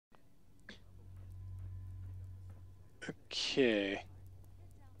Okay.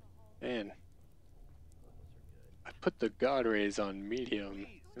 Man, I put the God rays on medium,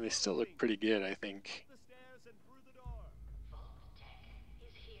 and they still look pretty good, I think. The stairs and through the door. Vault Tech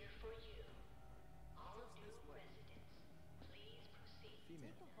is here for you. All new residents, please proceed.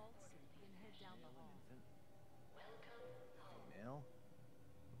 Female. Take a vault suit and head down the hall. Welcome home. Female.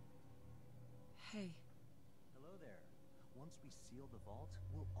 Hey. Hello there. Once we seal the vault,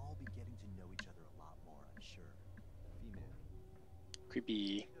 we'll all be getting to know each other a lot more, I'm sure. Female.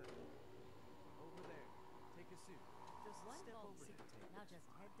 Creepy. Over there. Take a suit. Just One step vault over suit. to the table. Now just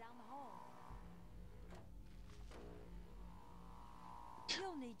head down the hall.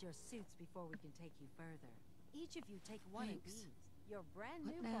 You'll need your suits before we can take you further. Each of you take one of Thanks. these. Your brand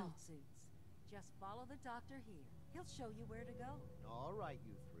What new now? vault suits. Just follow the doctor here. He'll show you where to go. All right,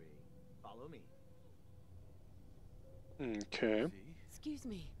 you three. Follow me. Okay. See? Excuse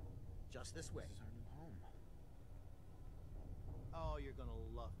me. Just this way. This is our new home. Oh, you're gonna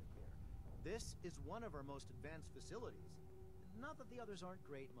love it here. This is one of our most advanced facilities. Not that the others aren't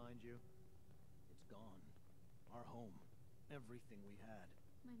great, mind you. It's gone. Our home. Everything we had.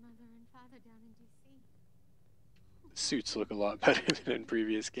 My mother and father down in D.C. The suits look a lot better than in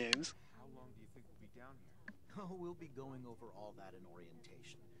previous games. How long do you think we'll be down here? Oh, we'll be going over all that in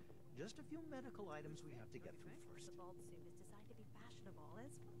orientation. Just a few medical items we have to get through first. The vault suit is designed to be fashionable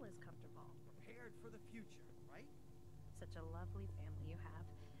as well as comfortable. Prepared for the future, right? Such a lovely family you have.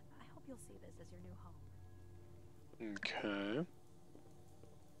 I hope you'll see this as your new home. Okay.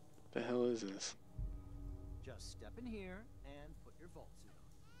 The hell is this? Just step in here and put your vault suit on.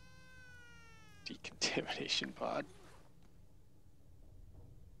 Decontamination pod.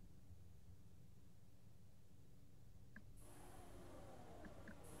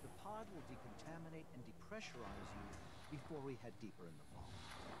 The pod will decontaminate and depressurize you before we head deeper in the vault.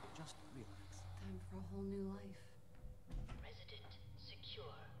 Just relax. Time for a whole new life. Resident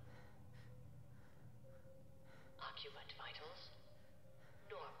secure. Occupant vitals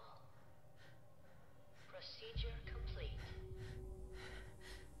normal. Procedure complete.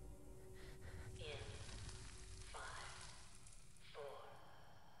 In 5, 4,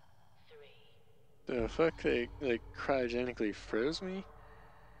 3. The fuck? They like cryogenically froze me?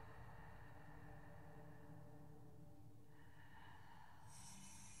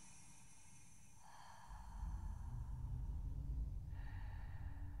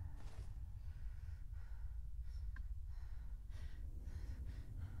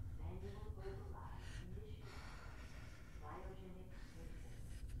 Manual override initiated. Cryogenic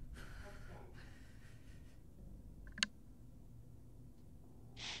process.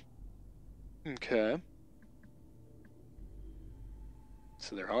 Ascend. Okay.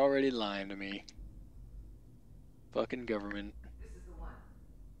 So they're already lying to me. Fucking government. This is the one.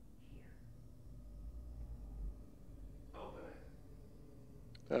 Here. Open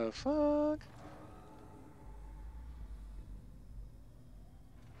it. The fuck?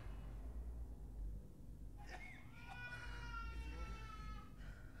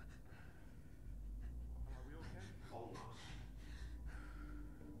 Are we okay? Almost.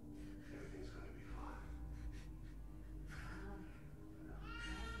 Everything's gonna be fine.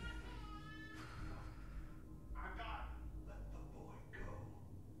 I got it. Let the boy go.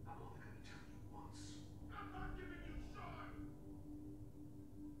 I'm only gonna tell you once. I'm not giving you shot.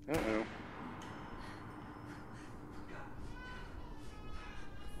 Uh-oh.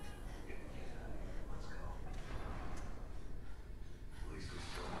 Let's go. At least we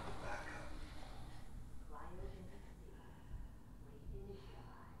still have the backup.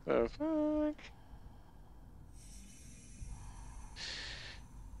 The fuck?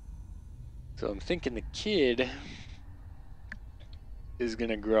 So I'm thinking the kid is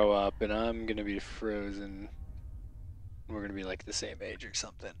gonna grow up and I'm gonna be frozen. We're gonna be like the same age or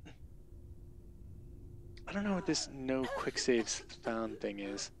something. I don't know what this no quick saves found thing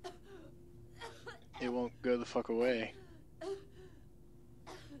is. It won't go the fuck away.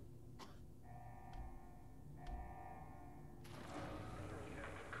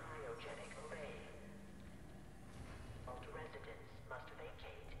 Cryogenic array. Vault residents must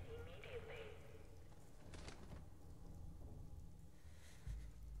vacate immediately.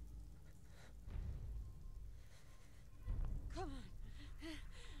 Come on.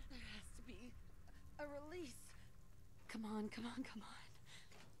 There has to be a release. Come on, come on, come on.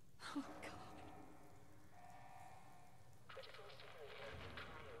 Oh, God. Critical failure in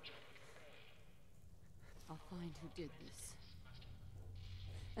cryogenic array. I'll find who did this.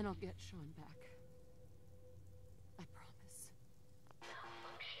 And I'll get Sean back. I promise.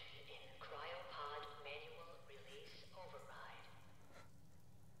 Malfunction in cryopod manual release override.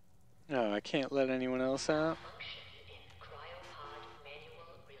 Oh, I can't let anyone else out? Function in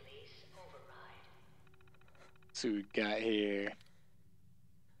see what we got here.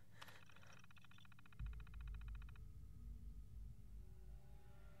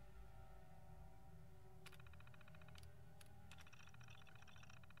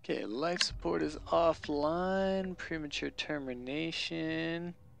 Okay, life support is offline. Premature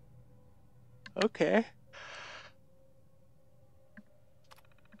termination. Okay.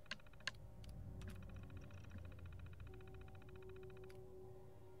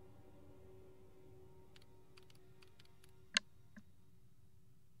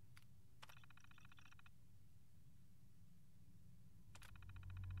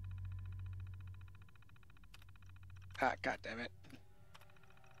 Ah, goddammit.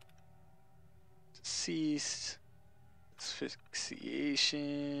 Deceased.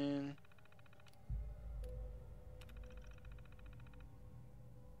 Asphyxiation.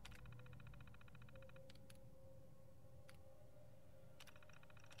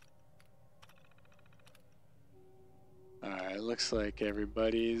 Alright, looks like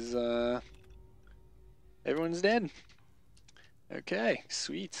everybody's, everyone's dead. Okay,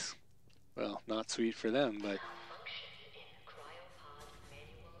 sweet. Well, not sweet for them, but... Malfunction in cryopod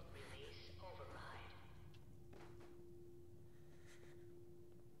manual release override.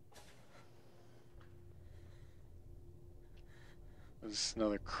 There's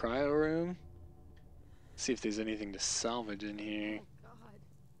another cryo room. See if there's anything to salvage in here. Oh, God.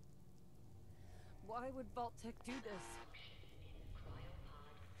 Why would Vault-Tec do this?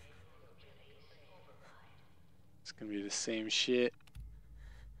 It's gonna be the same shit.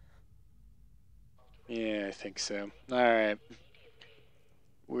 Yeah, I think so. Alright.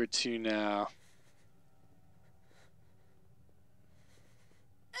 Where to now?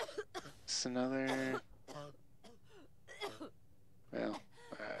 It's another... Well,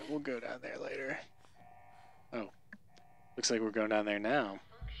 alright, we'll go down there later. Oh. Looks like we're going down there now.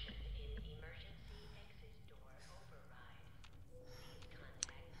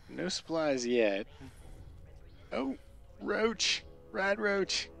 No supplies yet. Oh, roach! Rad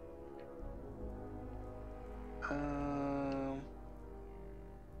roach!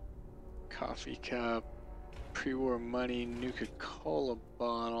 Coffee cup, pre-war money, Nuka-Cola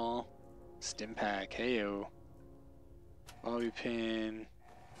bottle, stim pack, heyo. Bobby pin.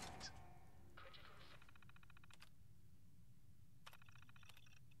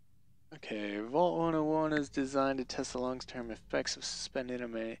 Okay, Vault 101 is designed to test the long-term effects of suspended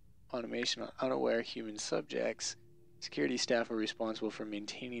automation on unaware human subjects. Security staff are responsible for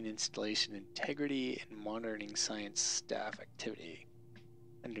maintaining installation integrity and monitoring science staff activity.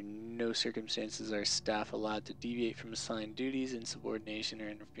 Under no circumstances are staff allowed to deviate from assigned duties. Insubordination or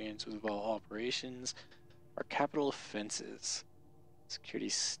interference with Vault operations are capital offenses. Security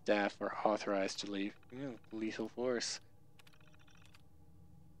staff are authorized to leave lethal force.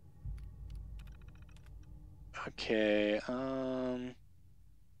 Okay,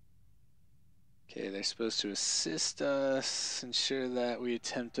 okay, they're supposed to assist us, ensure that we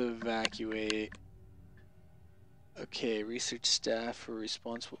attempt to evacuate. Okay, research staff are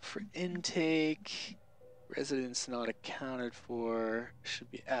responsible for intake. Residents not accounted for should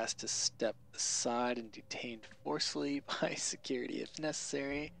be asked to step aside and detained forcibly by security if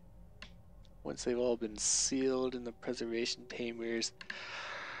necessary. Once they've all been sealed in the preservation chambers,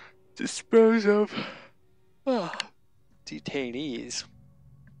 dispose of detainees.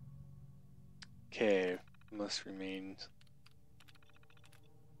 Okay, must remain.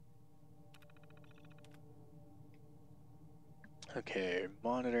 Okay,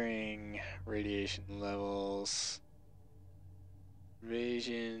 monitoring radiation levels,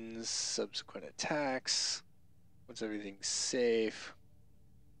 invasions, subsequent attacks. Once everything's safe,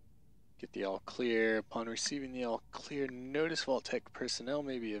 get the all clear. Upon receiving the all clear, notice Vault-Tec personnel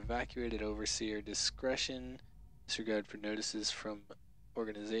may be evacuated. Overseer discretion. Disregard for notices from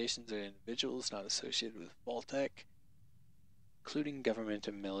organizations or individuals not associated with Vault-Tec, including government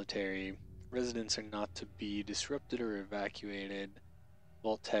and military. Residents are not to be disrupted or evacuated.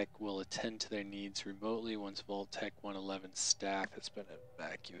 Vault-Tec will attend to their needs remotely once Vault-Tec 111 staff has been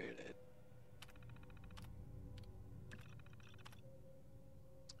evacuated.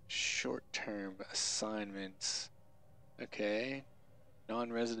 Short-term assignments. Okay.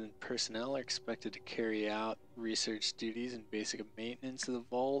 Non-resident personnel are expected to carry out research duties and basic maintenance of the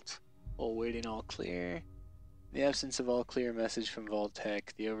vault while waiting all clear. In the absence of all clear message from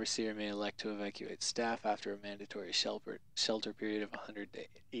Vault-Tec, the Overseer may elect to evacuate staff after a mandatory shelter period of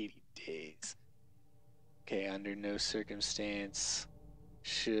 180 days. Okay, under no circumstance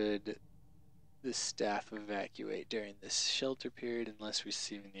should the staff evacuate during this shelter period unless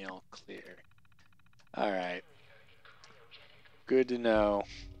receiving the all clear. Alright. Good to know.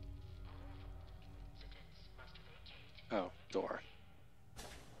 Oh, door.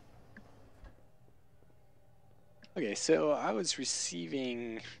 Okay, so I was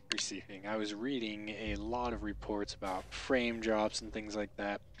I was reading a lot of reports about frame drops and things like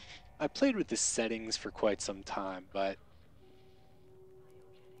that. I played with the settings for quite some time, but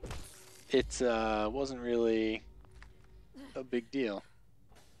it wasn't really a big deal.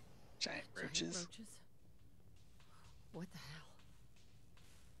 Giant roaches. What the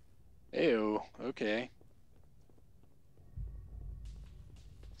hell? Ew, okay.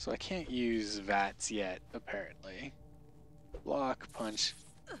 So I can't use VATS yet, apparently. Block, punch,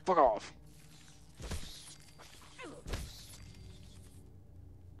 fuck off!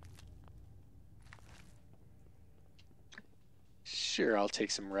 Sure, I'll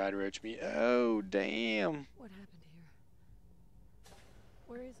take some rad roach meat. Oh, damn. What happened here?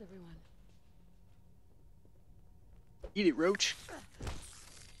 Where is everyone? Eat it, roach.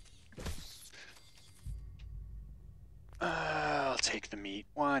 I'll take the meat.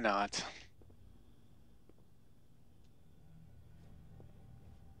 Why not?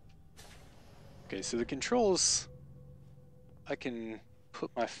 Okay, so the controls, I can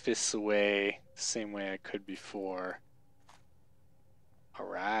put my fists away the same way I could before.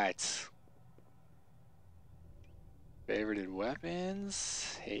 Alright. Favorited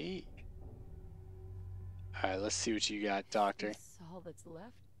weapons? Hey. Alright, let's see what you got, Doctor. That's all that's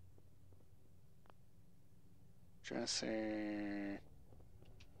left? Dresser.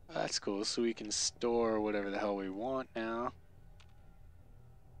 That's cool, so we can store whatever the hell we want now.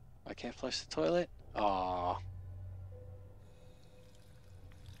 I can't flush the toilet? Aww.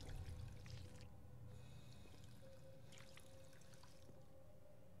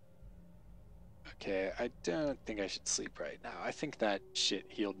 Okay, I don't think I should sleep right now. I think that shit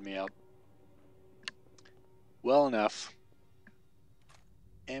healed me up well enough.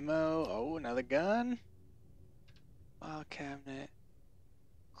 Ammo. Oh, another gun. File cabinet.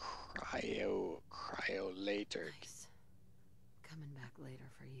 Cryo later. Nice. Coming back later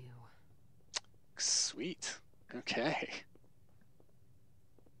for you. Sweet. Okay.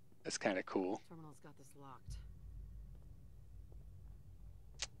 That's kind of cool. Terminal's got this locked.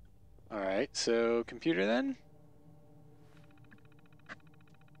 Alright, so computer then?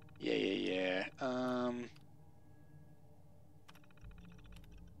 Yeah.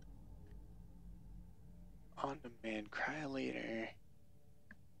 On-demand cryolator.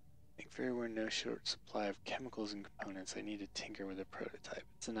 Think very well, no short supply of chemicals and components. I need to tinker with a prototype.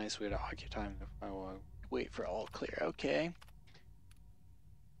 It's a nice way to occupy time if I will wait for all clear. Okay.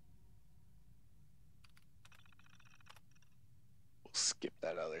 We'll skip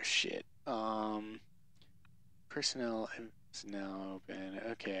that other shit. Personnel is now open.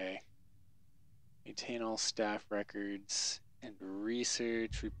 Okay. Maintain all staff records and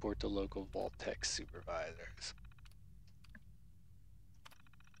research. Report to local Vault Tech supervisors.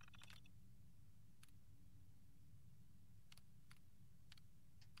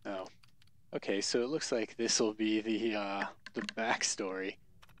 Oh. Okay, so it looks like this will be the backstory.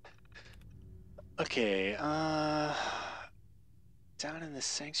 Okay, down in the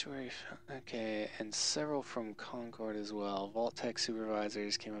sanctuary, okay, and several from Concord as well. Vault Tech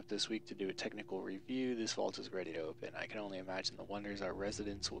supervisors came up this week to do a technical review. This vault is ready to open. I can only imagine the wonders our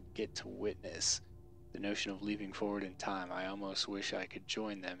residents will get to witness. The notion of leaping forward in time, I almost wish I could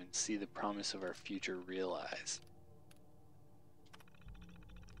join them and see the promise of our future realized.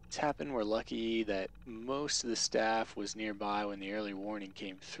 It's happened, we're lucky that most of the staff was nearby when the early warning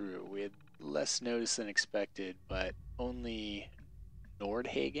came through. We had less notice than expected, but only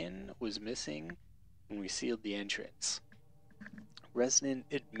Nordhagen was missing when we sealed the entrance. Resident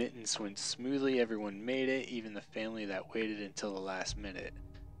admittance went smoothly, everyone made it, even the family that waited until the last minute.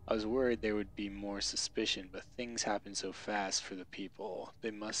 I was worried there would be more suspicion, but things happened so fast for the people.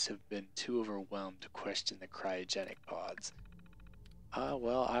 They must have been too overwhelmed to question the cryogenic pods.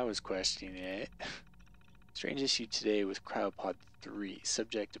 Well, I was questioning it. Strange issue today with Cryopod 3.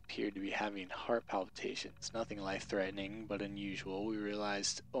 Subject appeared to be having heart palpitations. Nothing life-threatening, but unusual. We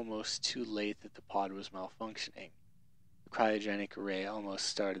realized almost too late that the pod was malfunctioning. The cryogenic array almost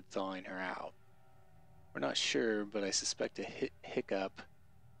started thawing her out. We're not sure, but I suspect a hiccup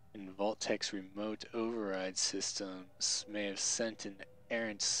in Vault-Tech's remote override systems may have sent an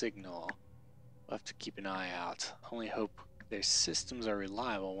errant signal. We'll have to keep an eye out. Only hope their systems are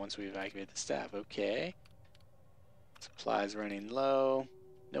reliable once we evacuate the staff. Okay. Supplies running low.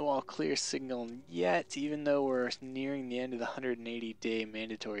 No all clear signal yet, even though we're nearing the end of the 180-day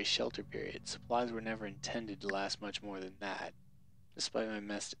mandatory shelter period. Supplies were never intended to last much more than that. Despite my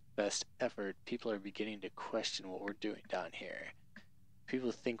best effort, people are beginning to question what we're doing down here.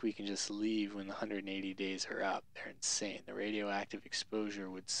 people think we can just leave when the 180 days are up. They're insane. The radioactive exposure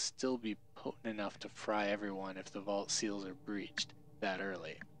would still be potent enough to fry everyone if the vault seals are breached that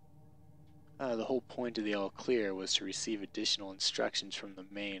early. The whole point of the all clear was to receive additional instructions from the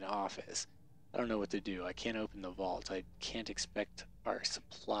main office. I don't know what to do. I can't open the vault. I can't expect our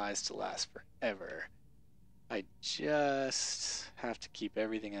supplies to last forever. I just have to keep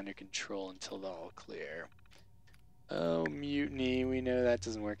everything under control until the all clear. Oh, mutiny. We know that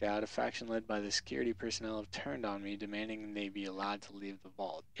doesn't work out. A faction led by the security personnel have turned on me, demanding they be allowed to leave the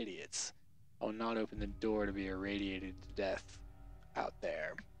vault. Idiots. I will not open the door to be irradiated to death out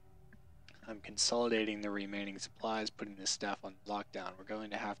there. I'm consolidating the remaining supplies, putting the staff on lockdown. We're going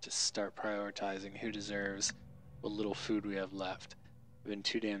to have to start prioritizing who deserves what little food we have left. I've been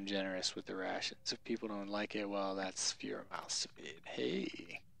too damn generous with the rations. If people don't like it, well, that's fewer mouths to feed.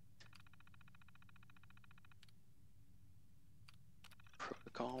 Hey.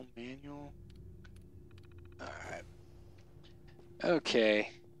 Protocol manual. Alright.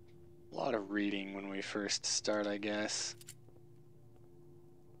 Okay. A lot of reading when we first start, I guess.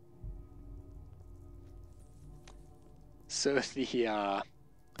 So the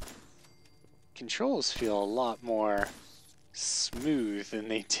controls feel a lot more smooth than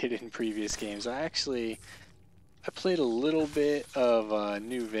they did in previous games. I played a little bit of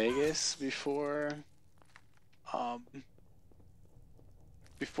New Vegas before I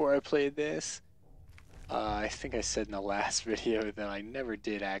played this. I think I said in the last video that I never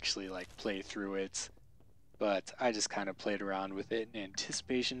did actually like play through it, but I just kind of played around with it in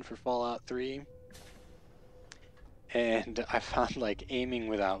anticipation for Fallout 3. And I found like aiming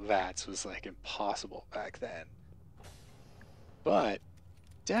without VATS was like impossible back then. But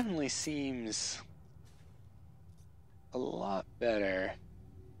definitely seems a lot better.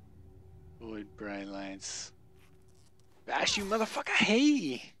 Avoid bright lights. Bash you motherfucker,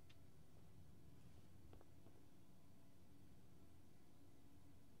 hey!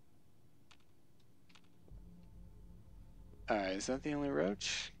 Alright, is that the only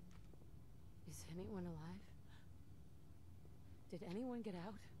roach? Is anyone alive? Did anyone get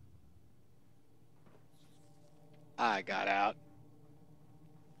out? I got out.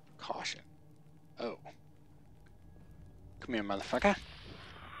 Caution. Oh. Come here, motherfucker.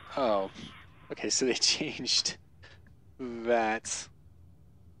 Oh. Okay, so they changed that.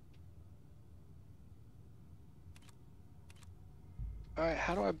 Alright,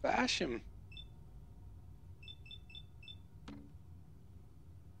 how do I bash him?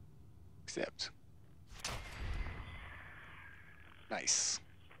 Accept. Nice.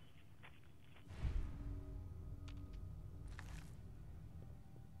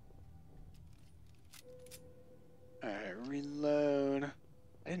 Alright, reload.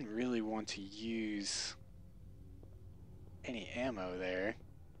 I didn't really want to use any ammo there.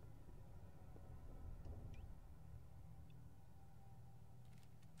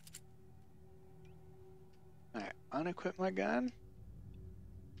 Alright, unequip my gun?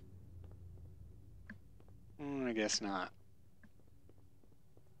 I guess not.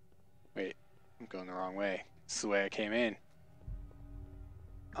 Wait, I'm going the wrong way. This is the way I came in.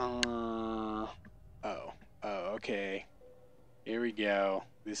 Oh, okay. Here we go.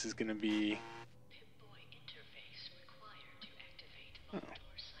 This is gonna be... Pip-Boy interface required to activate vault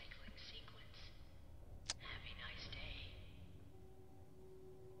door cycling sequence. Have a nice day.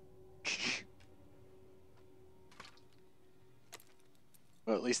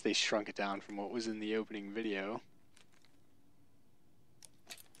 Well, at least they shrunk it down from what was in the opening video.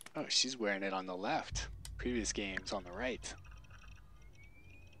 Oh, she's wearing it on the left. Previous game's on the right.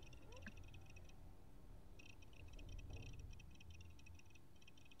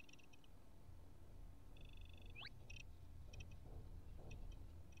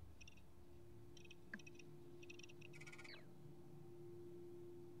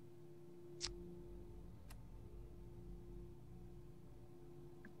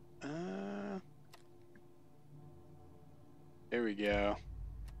 There we go.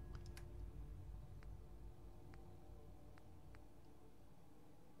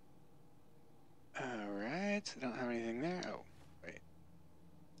 Alright, I don't have anything there. Oh, wait.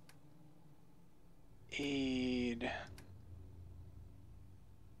 Aid.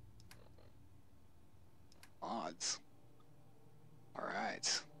 Mods.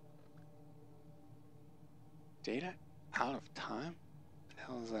 Alright. Data out of time? What the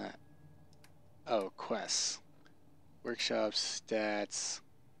hell is that? Oh, quests. Workshops, stats.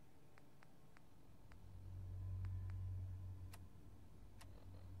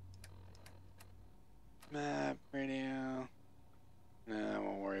 Map, radio. No, I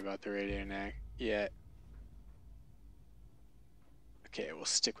won't worry about the radio neck yet. Okay, we'll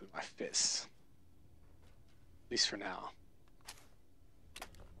stick with my fists. At least for now.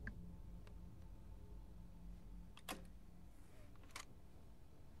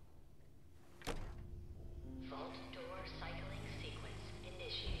 Vault door cycling sequence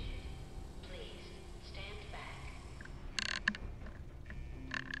initiated. Please stand back.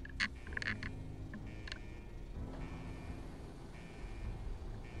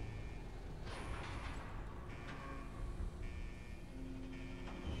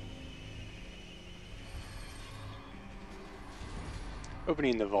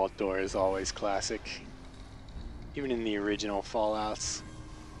 Opening the vault door is always classic, even in the original Fallouts.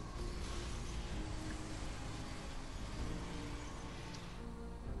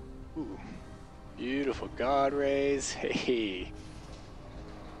 Ooh, beautiful God rays. Hey,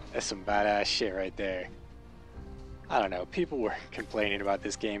 that's some badass shit right there. I don't know, people were complaining about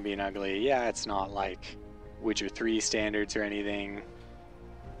this game being ugly. Yeah, it's not like Witcher 3 standards or anything,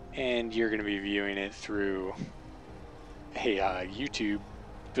 and you're going to be viewing it through a YouTube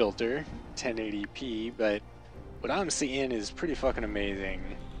filter, 1080p, but what I'm seeing is pretty fucking amazing.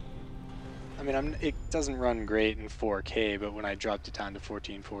 I mean, it doesn't run great in 4K, but when I dropped it down to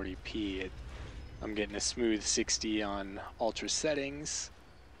 1440p, I'm getting a smooth 60 on ultra settings,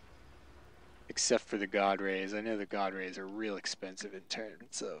 except for the God rays. I know the God rays are real expensive in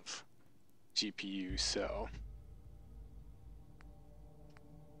terms of GPU, so.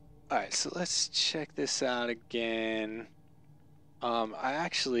 Alright, so let's check this out again. I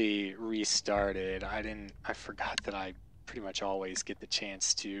actually restarted. I forgot that I pretty much always get the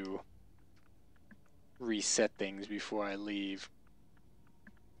chance to reset things before I leave.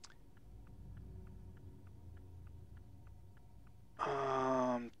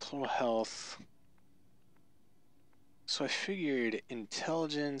 Total health. So I figured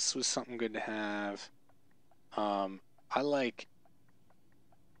intelligence was something good to have. I like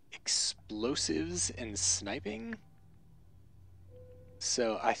explosives and sniping.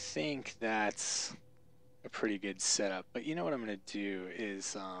 So I think that's a pretty good setup. But you know what I'm going to do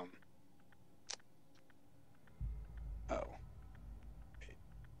is,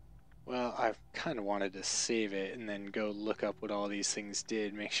 well, I kind of wanted to save it and then go look up what all these things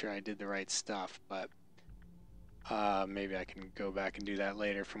did, make sure I did the right stuff, but maybe I can go back and do that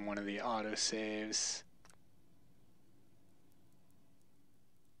later from one of the autosaves.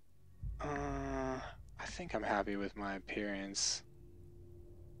 I think I'm happy with my appearance.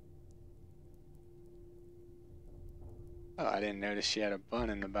 Oh, I didn't notice she had a bun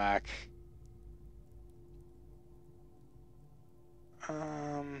in the back. You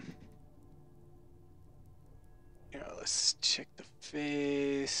know, let's check the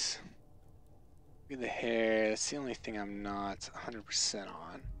face. Look at the hair. That's the only thing I'm not 100%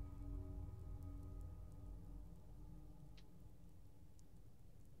 on.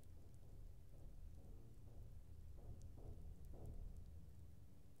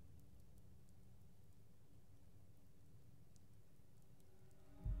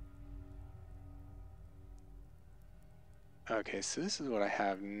 Okay, so this is what I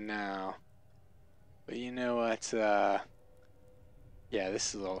have now. But you know what, yeah, this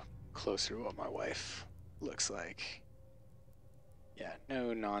is a little closer to what my wife looks like. Yeah,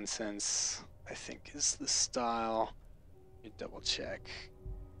 no nonsense, I think is the style. Let me double check.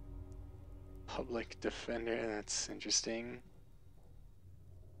 Public defender, that's interesting.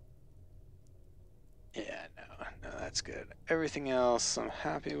 Yeah, no, that's good. Everything else I'm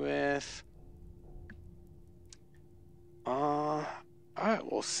happy with. Alright,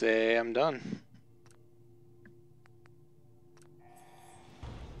 we'll say I'm done.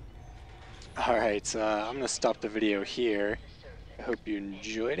 Alright, I'm going to stop the video here. I hope you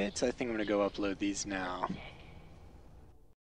enjoyed it. I think I'm going to go upload these now.